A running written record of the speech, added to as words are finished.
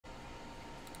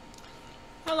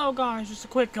Hello guys, just a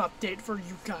quick update for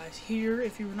you guys here.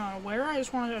 If you were not aware, I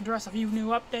just wanted to address a few new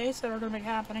updates that are going to be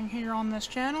happening here on this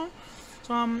channel.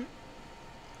 So,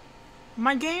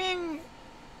 my gaming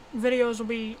videos will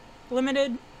be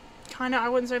limited. Kinda, I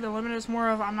wouldn't say they're limited, it's more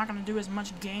of I'm not going to do as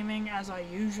much gaming as I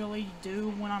usually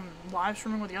do when I'm live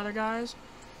streaming with the other guys.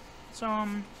 So,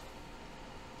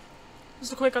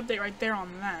 just a quick update right there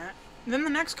on that. And then the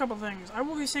next couple things, I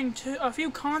will be seeing a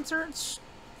few concerts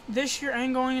this year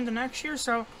and going into next year,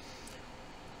 so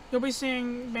you'll be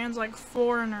seeing bands like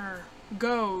Foreigner,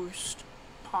 Ghost,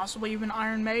 possibly even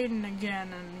Iron Maiden again,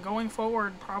 and going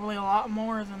forward probably a lot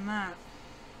more than that.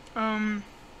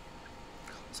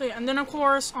 So yeah, and then of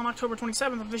course on October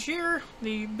 27th of this year,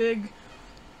 the big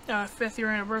 5th year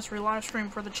anniversary live stream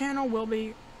for the channel will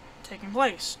be taking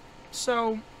place.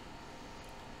 So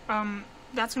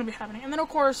that's going to be happening, and then of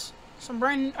course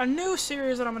a new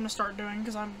series that I'm going to start doing,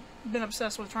 because I've been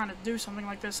obsessed with trying to do something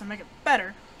like this and make it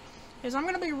better, is I'm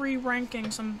going to be re-ranking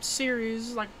some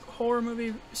series, like horror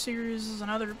movie series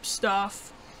and other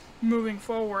stuff, moving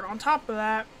forward. On top of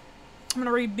that, I'm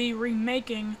going to be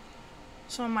remaking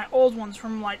some of my old ones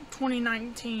from like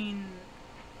 2019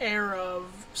 era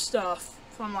of stuff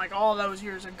from like all those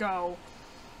years ago.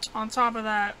 On top of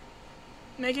that,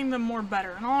 making them more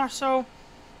better. And also,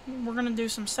 we're going to do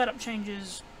some setup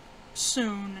changes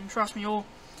soon, and trust me, you'll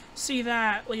see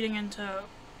that leading into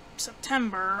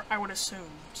September, I would assume.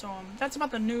 So that's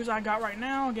about the news I got right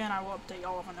now. Again, I will update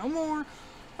y'all if I know more.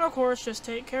 But of course, just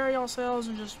take care of yourselves,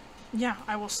 and just, yeah,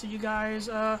 I will see you guys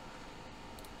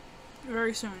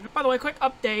very soon. By the way, quick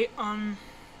update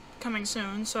coming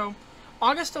soon. So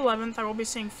August 11th, I will be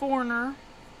seeing Foreigner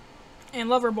and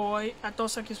Loverboy at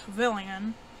Dos Equis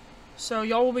Pavilion. So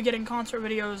y'all will be getting concert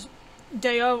videos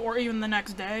day of or even the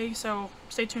next day, so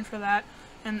stay tuned for that.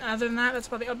 And other than that, that's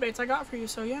about the updates I got for you.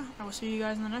 So yeah, I will see you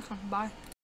guys in the next one. Bye.